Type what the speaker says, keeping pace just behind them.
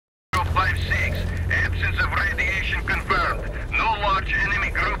absence of radiation confirmed. No large enemy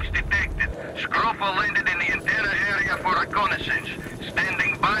groups detected. Scrofa landed in the entire area for reconnaissance.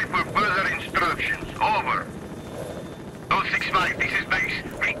 Standing by for further instructions. Over. 065, this is base.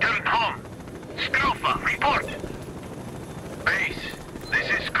 Return home. Scrofa, report. Base, this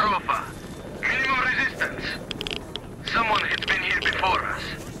is Scrofa. Minimum resistance. Someone has been here before us.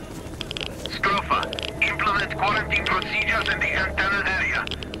 Scrofa, implement quarantine procedures in the internal area.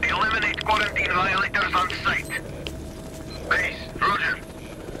 Eliminate quarantine violators on site. Base, Roger.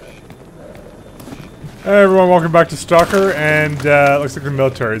 Hey everyone, welcome back to STALKER, and looks like the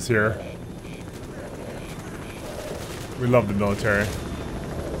military's here. We love the military.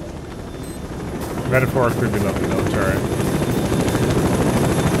 Metaphorically, we love the military.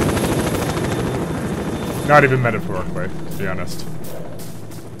 Not even metaphorically, to be honest.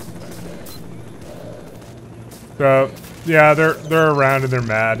 So, yeah, they're around and they're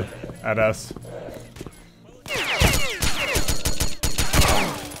mad at us.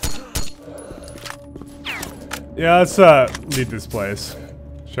 Yeah, let's lead this place,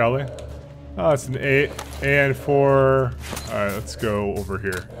 shall we? Oh, it's an AN4. Alright, let's go over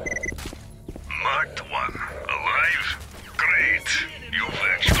here. Marked one. Alive? Great. You've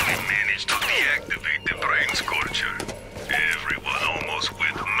actually managed to deactivate the brain scorcher. Everyone almost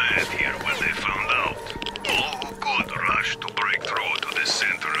went mad here when they found out. All who could rush to break through to the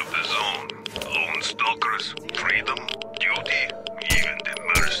center of the zone. Lone stalkers, freedom, duty, even the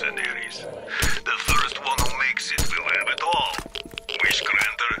mercenaries. The first one who makes it will have it all. Wish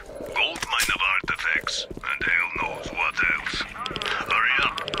granter, gold mine of artifacts, and hell knows what else. Hurry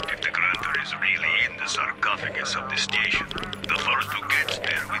up, if the granter is really in the sarcophagus of the station. The first who gets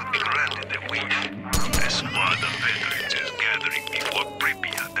there will be granted a wish. A squad of veterans is gathering before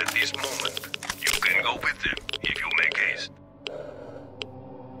Pripyat at this moment. You can go with them if you make haste.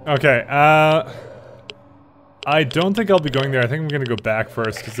 Okay, I don't think I'll be going there. I think I'm gonna go back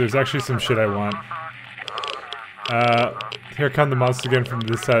first, because there's actually some shit I want. Here come the monsters again from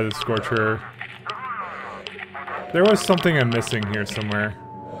this side of the Scorcher. There was something I'm missing here somewhere.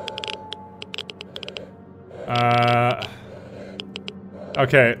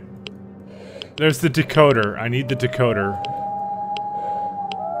 Okay. There's the decoder. I need the decoder.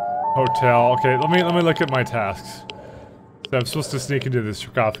 Hotel. Okay, let me look at my tasks. So I'm supposed to sneak into the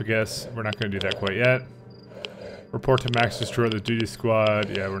sarcophagus. We're not gonna do that quite yet. Report to Max Destroy the duty squad.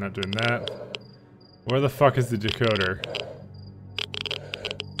 Yeah, we're not doing that. Where the fuck is the decoder?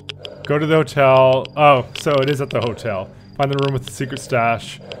 Go to the hotel. Oh, so it is at the hotel. Find the room with the secret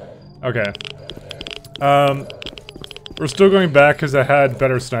stash. Okay. We're still going back because I had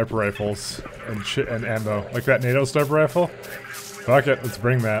better sniper rifles and ammo. Like that NATO sniper rifle. Fuck it, let's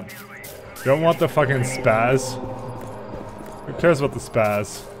bring that. Don't want the fucking spaz. Who cares about the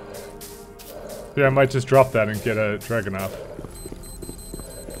spaz? Yeah, I might just drop that and get a Dragunov.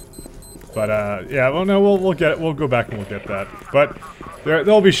 But yeah, well no, we'll go back and we'll get that. But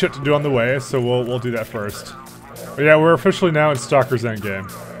there'll be shit to do on the way, so we'll do that first. But yeah, we're officially now in Stalker's endgame.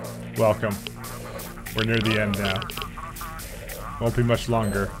 Welcome. We're near the end now. Won't be much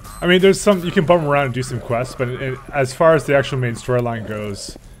longer. I mean, there's some you can bum around and do some quests, but as far as the actual main storyline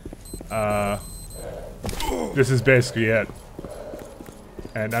goes, this is basically it.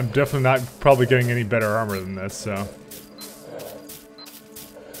 And I'm definitely not probably getting any better armor than this, so.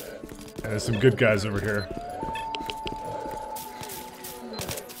 And there's some good guys over here.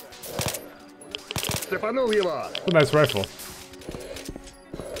 It's a nice rifle.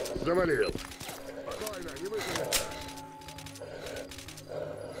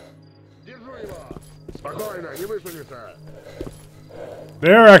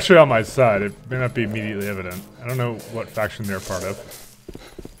 They're actually on my side. It may not be immediately evident. I don't know what faction they're part of.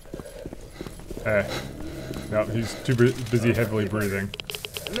 Hey. No, he's too busy heavily breathing.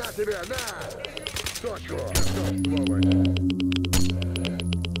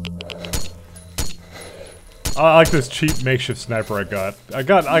 I like this cheap makeshift sniper I got. I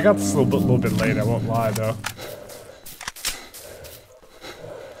got this a little bit late, I won't lie though.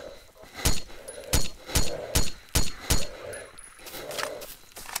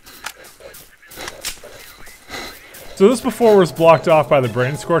 So this before was blocked off by the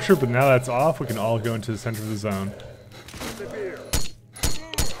brain scorcher, but now that's off, we can all go into the center of the zone.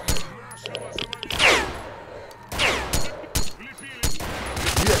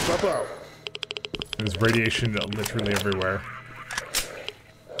 There's radiation literally everywhere.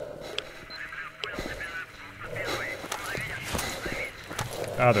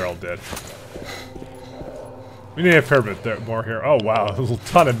 Ah, they're all dead. We need a fair bit more here. Oh wow, there's a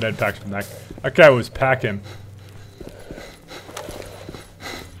ton of med packs from that. That guy was packing.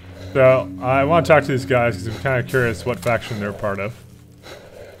 So, I want to talk to these guys because I'm kind of curious what faction they're part of.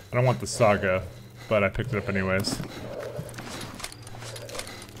 I don't want the saga, but I picked it up anyways.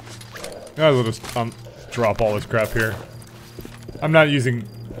 Guys, we'll just drop all this crap here. I'm not using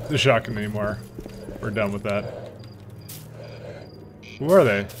the shotgun anymore. We're done with that. Who are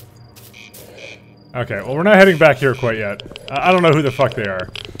they? Okay, well we're not heading back here quite yet. I don't know who the fuck they are.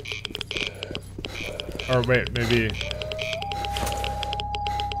 Or wait, maybe...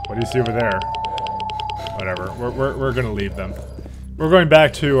 What do you see over there? Whatever, we're gonna leave them. We're going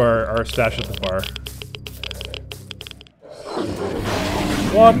back to our stash at the bar.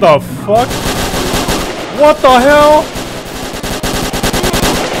 What the fuck? What the hell?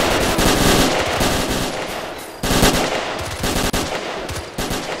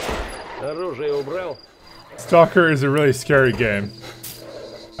 Stalker is a really scary game.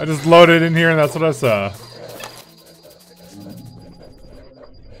 I just loaded in here and that's what I saw.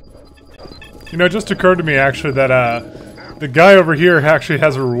 You know, it just occurred to me actually that the guy over here actually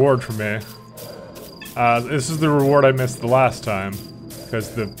has a reward for me. This is the reward I missed the last time.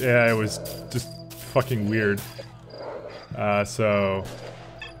 Because the AI was just fucking weird. So...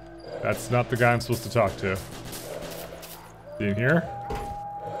 That's not the guy I'm supposed to talk to. See in here?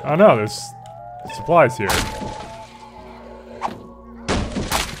 Oh no, there's supplies here.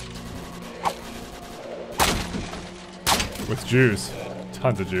 With juice.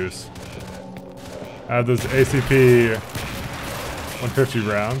 Tons of juice. I have those ACP 150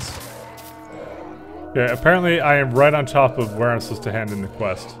 rounds. Okay, apparently I am right on top of where I'm supposed to hand in the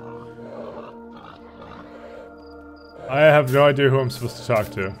quest. I have no idea who I'm supposed to talk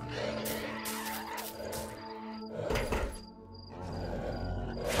to.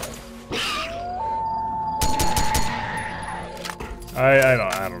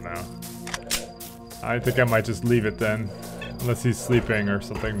 I don't know. I think I might just leave it then. Unless he's sleeping or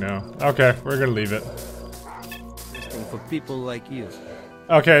something, no. Okay, we're gonna leave it. For people like you.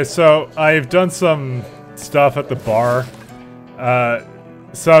 Okay, so I've done some stuff at the bar.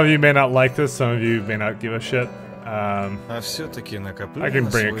 Some of you may not like this, some of you may not give a shit. I can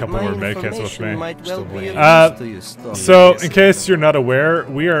bring a couple more medkits with me. So, in case you're not aware,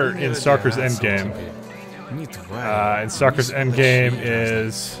 we are in Stalker's endgame. And Stalker's endgame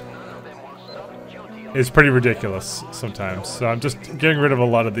is pretty ridiculous sometimes. So I'm just getting rid of a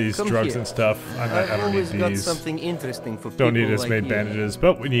lot of these drugs and stuff. I don't need these. Don't need as made bandages,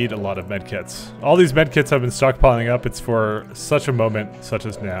 but we need a lot of medkits. All these medkits have been stockpiling up. It's for such a moment such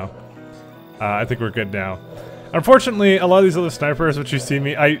as now. I think we're good now. Unfortunately, a lot of these other snipers, which you see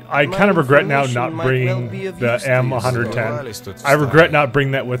me, I kind of regret now not bringing the M110. I regret not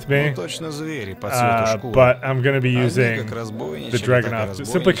bringing that with me, but I'm going to be using the Dragunov,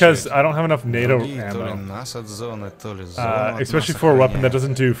 simply because I don't have enough NATO ammo. Especially for a weapon that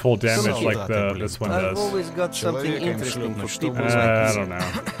doesn't do full damage like this one does. I don't know.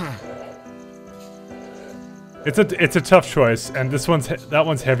 It's a tough choice, and that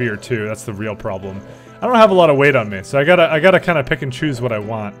one's heavier too. That's the real problem. I don't have a lot of weight on me, so I gotta kind of pick and choose what I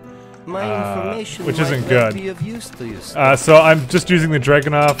want, which isn't good. So I'm just using the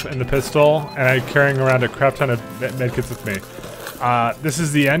Dragunov and the pistol, and I'm carrying around a crap ton of medkits with me. This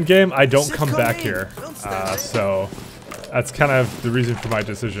is the end game. I don't come back here, so that's kind of the reason for my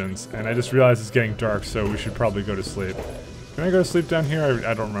decisions. And I just realized it's getting dark, so we should probably go to sleep. Can I go to sleep down here?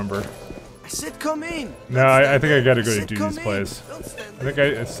 I don't remember. I said come in. No, I think I gotta go to Duty's place. I think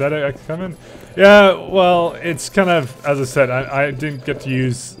I said I could come in. Yeah, well, it's kind of, as I said, I didn't get to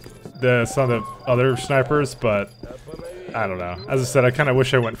use some of the other snipers, but I don't know. As I said, I kind of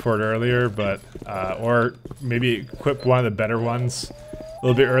wish I went for it earlier, but or maybe equip one of the better ones a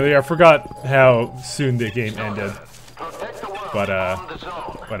little bit earlier. I forgot how soon the game ended, but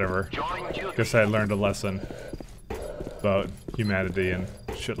whatever. Guess I learned a lesson about humanity and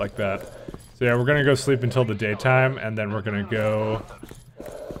shit like that. So yeah, we're gonna go sleep until the daytime, and then we're gonna go...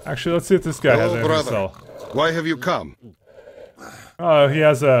 Actually, let's see if this guy has anything to sell. Why have you come? Oh, he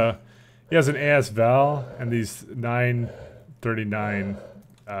has an AS Val and these 939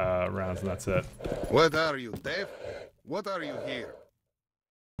 rounds, and that's it. What are you, Dave? What are you here?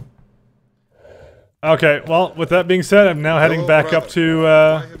 Okay, well, with that being said, I'm now heading back up to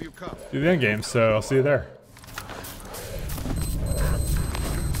the end game, so I'll see you there.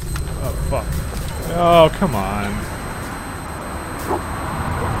 Oh, fuck. Oh, come on.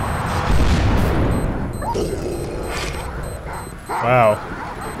 Wow.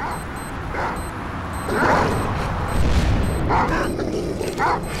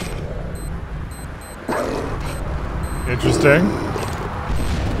 Interesting.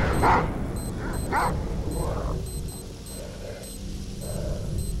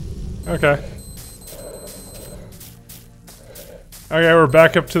 Okay. Okay, we're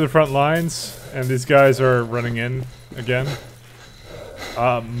back up to the front lines, and these guys are running in again.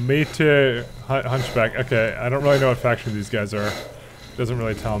 Mate Hunchback. Okay, I don't really know what faction these guys are. Doesn't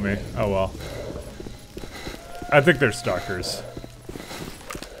really tell me. Oh well. I think they're stalkers.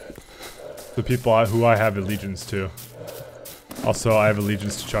 The people who I have allegiance to. Also, I have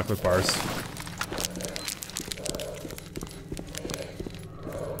allegiance to chocolate bars.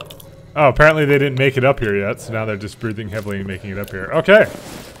 Oh, apparently they didn't make it up here yet, so now they're just breathing heavily and making it up here. Okay.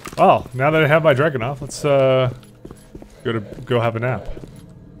 Well, now that I have my Dragunov, let's go have a nap.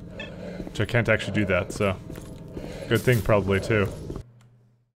 Which I can't actually do that, so good thing probably too.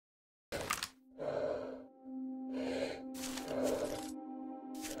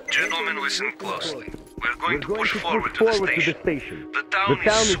 Gentlemen, listen closely. We're going to push forward to the station. The town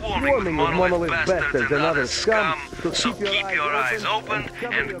is swarming with monolith bastards and other scum, so keep your eyes open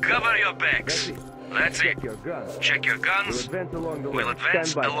and cover your backs. That's it. Check your guns. We'll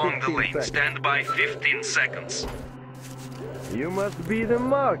advance along the lane. Stand by 15 seconds. You must be the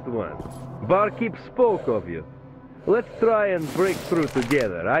marked one. Barkeep spoke of you. Let's try and break through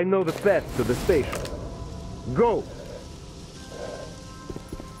together. I know the path to the station. Go!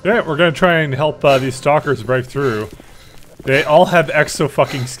 Yeah, we're gonna try and help these stalkers break through. They all have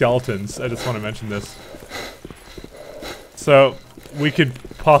exo-fucking-skeletons. I just want to mention this. So, we could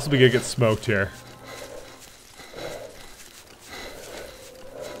possibly get smoked here.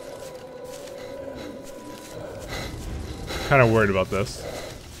 Kind of worried about this.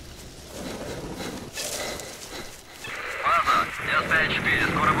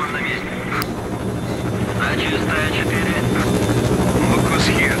 Look who's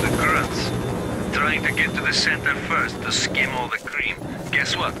here, the grunts. Trying to get to the center first to skim all the cream.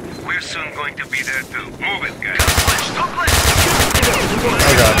 Guess what? We're soon going to be there too. Move it, guys. Oh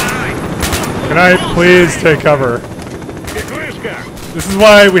god. Can I please take cover? This is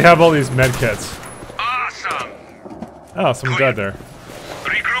why we have all these medkits. Awesome! Oh, someone died there.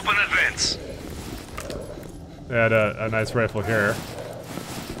 Regroup and advance. They had a nice rifle here.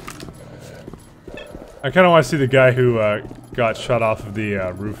 I kind of want to see the guy who got shot off of the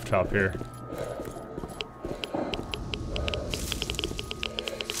rooftop here.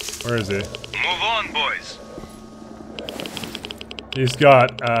 Where is he? Move on, boys. He's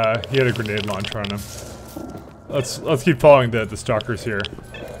got he had a grenade launcher on him. Let's keep following the stalkers here,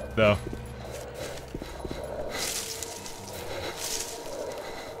 though.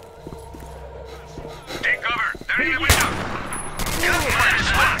 Take cover. They're in the window. Got one.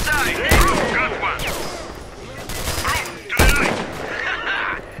 Left side. Got one. Room to the right.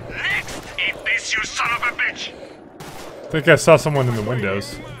 Next. Eat this, you son of a bitch. I think I saw someone in the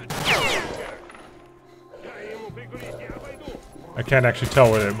windows. I can't actually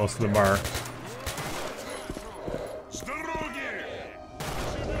tell where most of them are.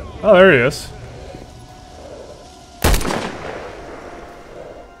 Oh, there he is.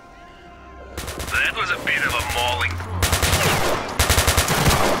 That was a bit of a mauling.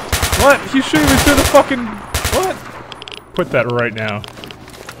 What? He's shooting me through the fucking... What? Quit that right now.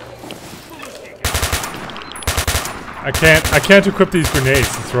 I can't equip these grenades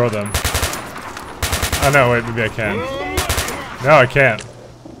to throw them. Oh no, wait, maybe I can. No, I can't.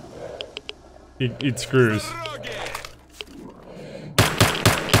 It screws.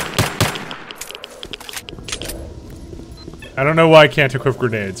 I don't know why I can't equip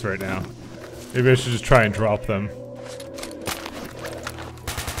grenades right now. Maybe I should just try and drop them.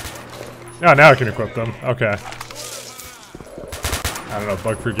 Oh, now I can equip them. Okay. I don't know,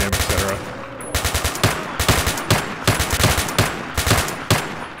 bug-free game, etc.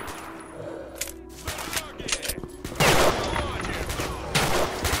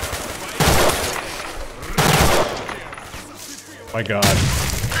 My god.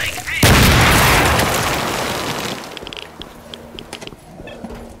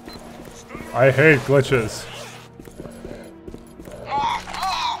 I hate glitches.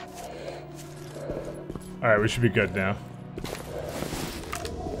 Alright, we should be good now.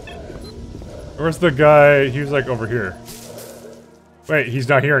 Where's the guy? He was like over here. Wait, he's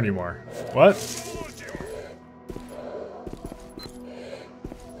not here anymore. What?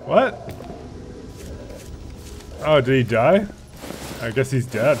 What? Oh, did he die? I guess he's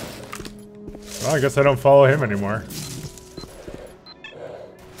dead. Well, I guess I don't follow him anymore.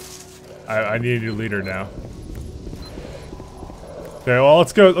 I need a new leader now. Okay, well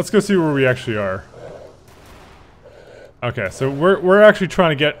let's go see where we actually are. Okay, so we're actually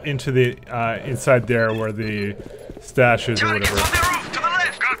trying to get into the inside there where the stash is or whatever. On the roof to the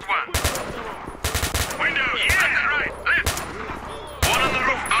left. Got one. Window. Yeah. Right. Left. One on the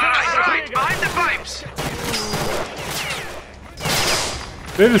roof. pipes.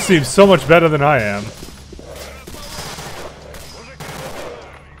 They just seem so much better than I am.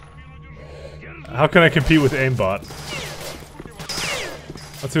 How can I compete with aimbot?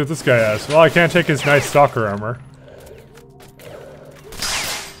 Let's see what this guy has. Well, I can't take his nice stalker armor.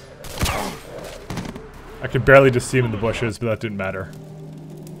 I could barely just see him in the bushes, but that didn't matter.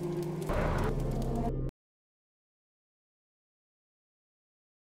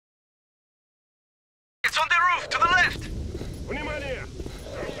 It's on the roof, to the left! Windows,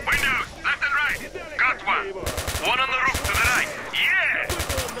 left and right! Got one! One on the roof, to the right! Yeah!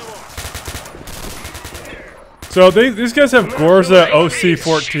 So these guys have Gorza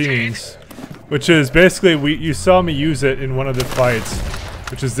OC-14s, which is basically, you saw me use it in one of the fights,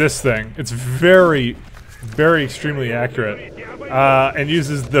 which is this thing. It's very, very extremely accurate, and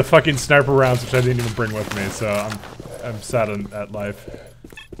uses the fucking sniper rounds, which I didn't even bring with me, so I'm sad at life.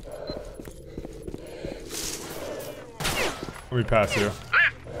 Let me pass you.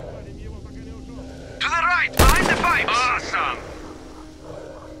 Left! To the right, behind the pipes! Awesome!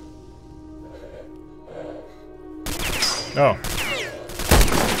 Oh.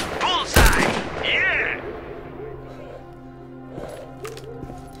 Bullseye! Yeah!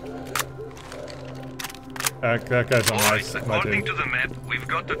 That guy's on Boys, my according team. to the map, we've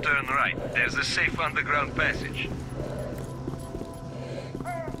got to turn right. There's a safe underground passage.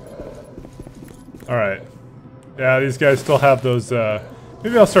 Alright. Yeah, these guys still have those,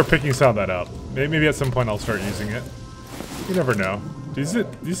 maybe I'll start picking some of that up. Maybe at some point I'll start using it. You never know.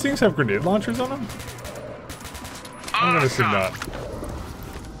 These things have grenade launchers on them? I'm gonna assume not.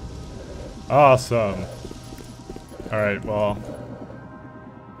 Awesome. Alright, well.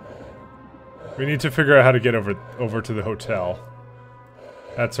 We need to figure out how to get over to the hotel.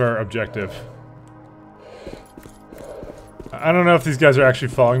 That's our objective. I don't know if these guys are actually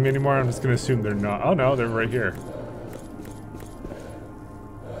following me anymore. I'm just gonna assume they're not. Oh no, they're right here.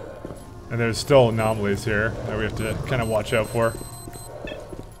 And there's still anomalies here that we have to kind of watch out for.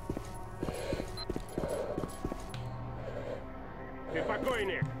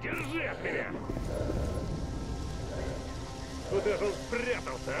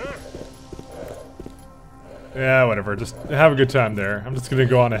 Yeah, whatever. Just have a good time there. I'm just gonna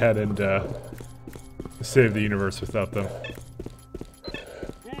go on ahead and save the universe without them.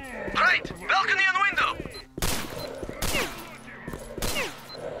 Right! Balcony and window!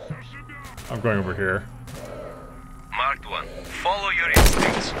 I'm going over here. Marked one. Follow your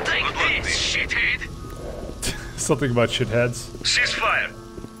instincts. Take this, shithead! Something about shitheads. Ceasefire.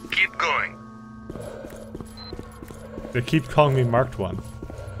 Keep going. They keep calling me Marked One.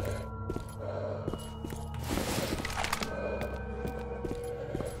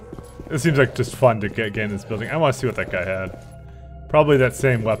 It seems like just fun to get in this building. I want to see what that guy had. Probably that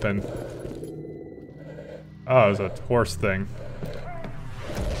same weapon. Oh, it was a horse thing.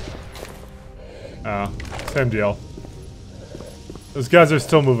 Oh, same deal. Those guys are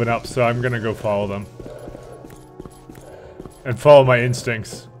still moving up, so I'm gonna go follow them. And follow my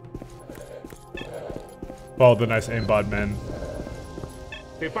instincts. Follow the nice aimbot men.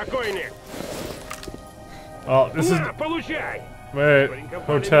 Oh, this is... Wait,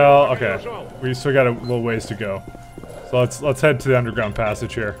 hotel, okay. We still got a little ways to go. So let's head to the underground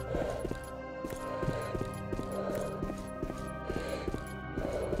passage here.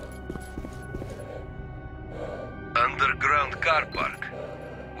 Underground car park.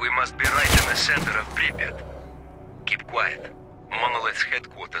 We must be right in the center of Pripyat. Keep quiet. Monolith's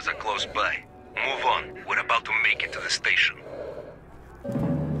headquarters are close by. Move on. We're about to make it to the station.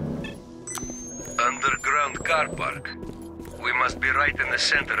 Underground car park. We must be right in the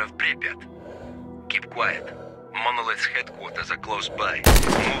center of Pripyat. Keep quiet. Monolith's headquarters are close by.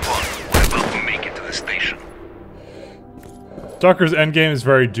 Move on. We're about to make it to the station. STALKER's endgame is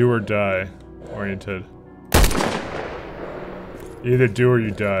very do or die oriented. You either do or you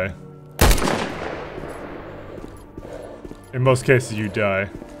die. In most cases, you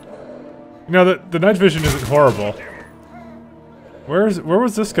die. You know, the night vision isn't horrible. Where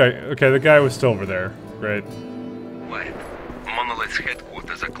was this guy? Okay, the guy was still over there. Great. Quiet. Monolith's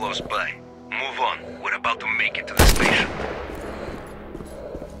headquarters are close by. Move on. We're about to make it to the station.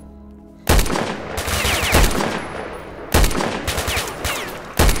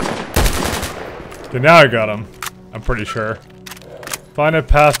 Okay, now I got him. I'm pretty sure. Find a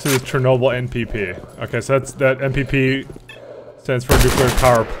path to the Chernobyl NPP. Okay, so that NPP stands for nuclear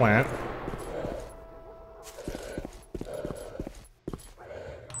power plant.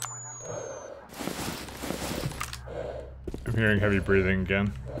 I'm hearing heavy breathing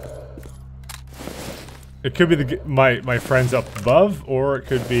again. It could be my friends up above, or it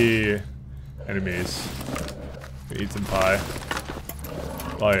could be enemies. Eat some pie.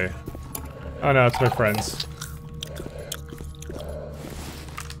 Bye. Oh no, it's my friends.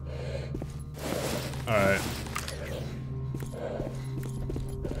 Alright.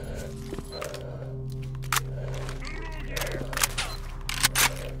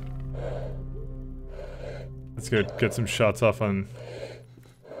 Let's get some shots off on...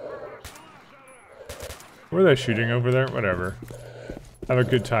 Were they shooting over there? Whatever. Have a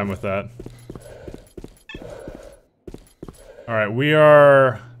good time with that. Alright, we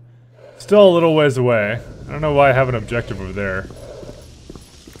are still a little ways away. I don't know why I have an objective over there.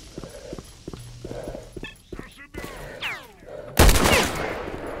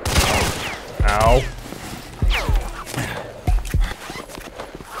 Ow.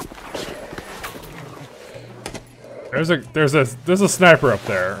 There's a sniper up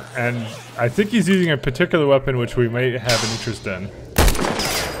there, and I think he's using a particular weapon which we may have an interest in.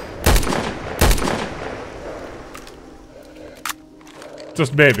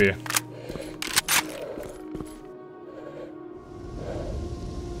 Just maybe.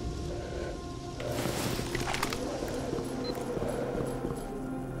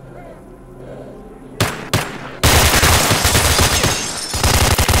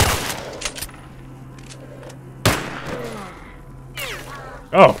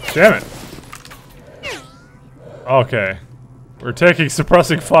 Oh, damn it. Okay. We're taking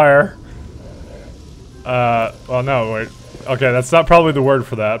suppressing fire. Well, no, wait. Okay, that's not probably the word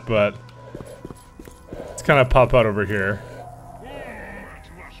for that, but let's kind of pop out over here.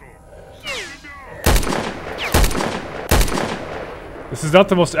 This is not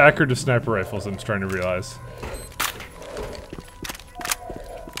the most accurate of sniper rifles, I'm trying to realize.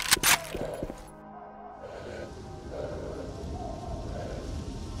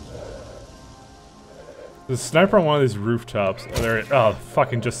 The sniper on one of these rooftops. Oh, there. Oh,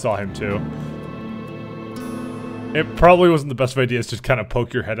 fucking just saw him too. It probably wasn't the best of ideas to just kind of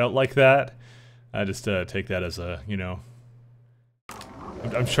poke your head out like that. I just take that as a, you know,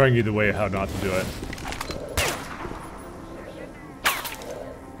 I'm showing you the way how not to do it.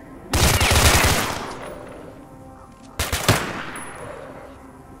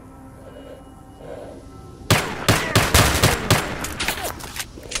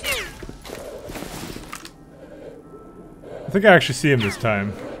 I think I actually see him this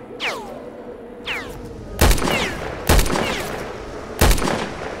time.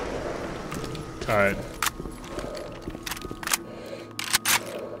 Alright.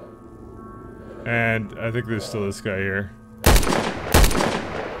 And I think there's still this guy here.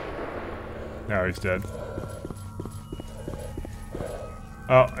 Now he's dead.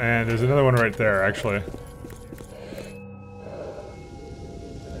 Oh, and there's another one right there, actually.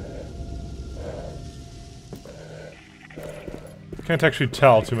 Can't actually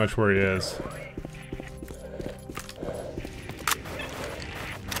tell too much where he is.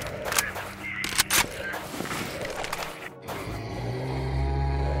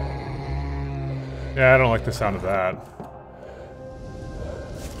 Yeah, I don't like the sound of that.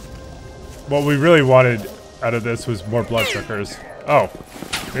 What we really wanted out of this was more bloodsuckers. Oh,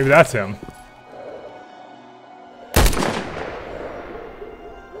 maybe that's him.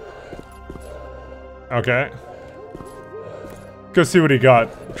 Okay. Go see what he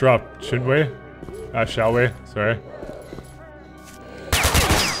got. Dropped, shouldn't we? Shall we? Sorry.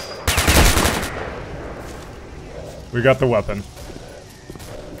 We got the weapon.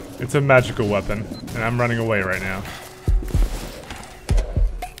 It's a magical weapon, and I'm running away right now.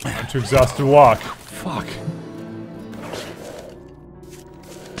 I'm too exhausted to walk. Fuck.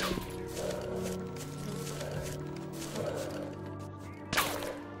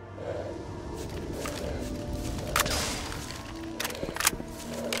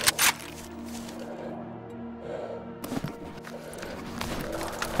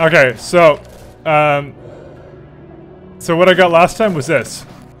 Okay, so what I got last time was this.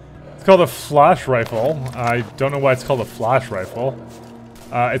 It's called a flash rifle. I don't know why it's called a flash rifle.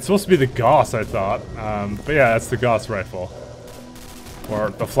 It's supposed to be the Gauss, I thought. But yeah, that's the Gauss rifle. Or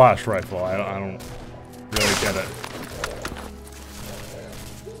the flash rifle. I don't really get it.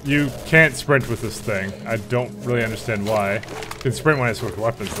 You can't sprint with this thing. I don't really understand why. You can sprint when I switch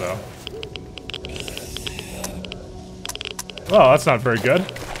weapons, though. Well, that's not very good.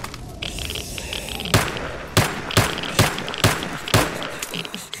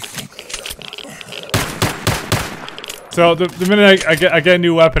 So the minute I get a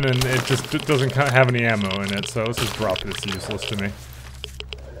new weapon and it just doesn't have any ammo in it, so let's just drop it. It's useless to me.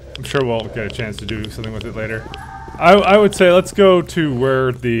 I'm sure we'll get a chance to do something with it later. I would say let's go to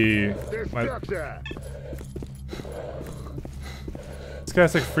where the... This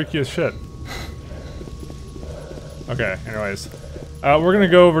guy's like freaky as shit. Okay, anyways. We're gonna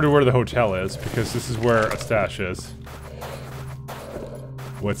go over to where the hotel is, because this is where a stash is.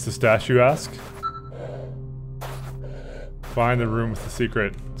 What's the stash, you ask? Find the room with the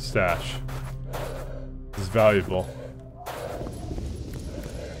secret stash. This is valuable.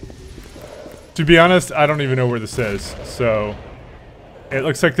 To be honest, I don't even know where this is, so... It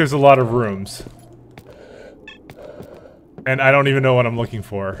looks like there's a lot of rooms. And I don't even know what I'm looking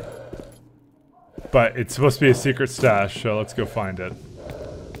for. But it's supposed to be a secret stash, so let's go find it.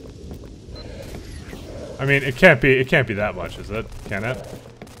 I mean, it can't be that much, is it? Can it?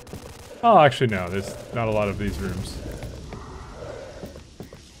 Oh, actually no, there's not a lot of these rooms.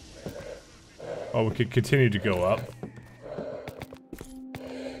 Oh, we could continue to go up.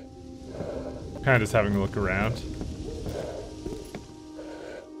 Kind of just having a look around.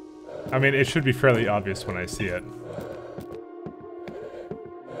 I mean, it should be fairly obvious when I see it.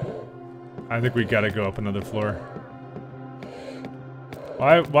 I think we gotta go up another floor.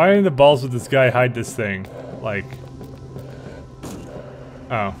 Why in the balls would this guy hide this thing? Like...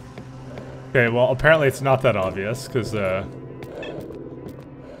 Oh. Okay, well, apparently it's not that obvious, because, I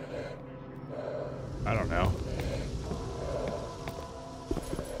don't know.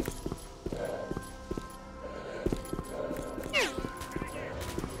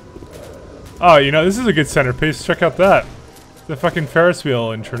 Oh, you know, this is a good centerpiece. Check out that. The fucking Ferris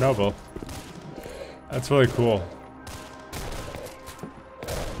wheel in Chernobyl. That's really cool.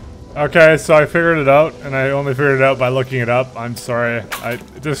 Okay, so I figured it out, and I only figured it out by looking it up. I'm sorry.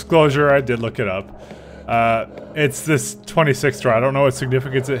 Disclosure, I did look it up. It's this 26th door. I don't know what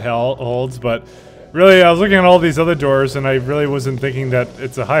significance it holds, but really, I was looking at all these other doors, and I really wasn't thinking that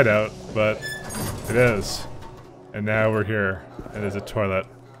it's a hideout, but it is. And now we're here, and there's a toilet.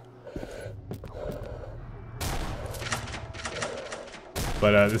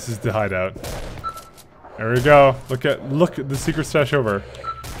 But this is the hideout. There we go. Look at the secret stash over.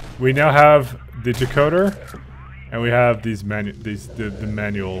 We now have the decoder, and we have the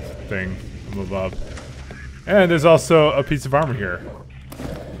manual thing from above. And there's also a piece of armor here.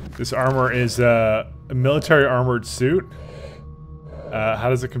 This armor is a military armored suit. How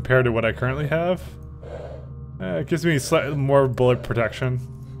does it compare to what I currently have? It gives me slightly more bullet protection.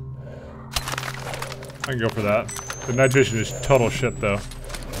 I can go for that. The night vision is total shit though.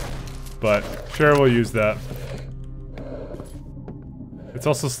 But sure, we'll use that. It's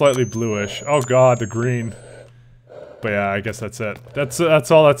also slightly bluish. Oh god, the green. But yeah, I guess that's it. That's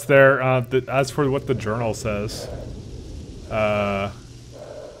all that's there. As for what the journal says, I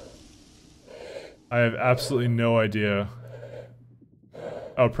have absolutely no idea.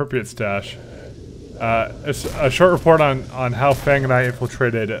 Oh, appropriate stash. It's a short report on how Fang and I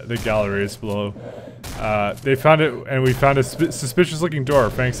infiltrated the galleries below. They found it, and we found a suspicious-looking door.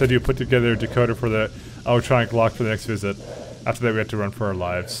 Fang said you put together a decoder for the electronic lock for the next visit. After that, we had to run for our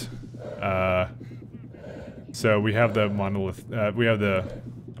lives. So we have the monolith. We have the.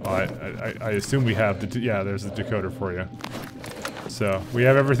 I assume we have the. Yeah, there's the decoder for you. So we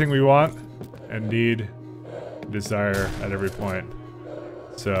have everything we want and need, desire at every point.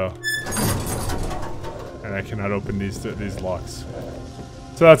 So, and I cannot open these locks.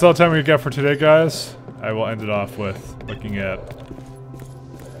 So that's all the time we got for today, guys. I will end it off with looking at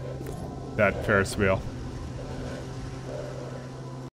that Ferris wheel.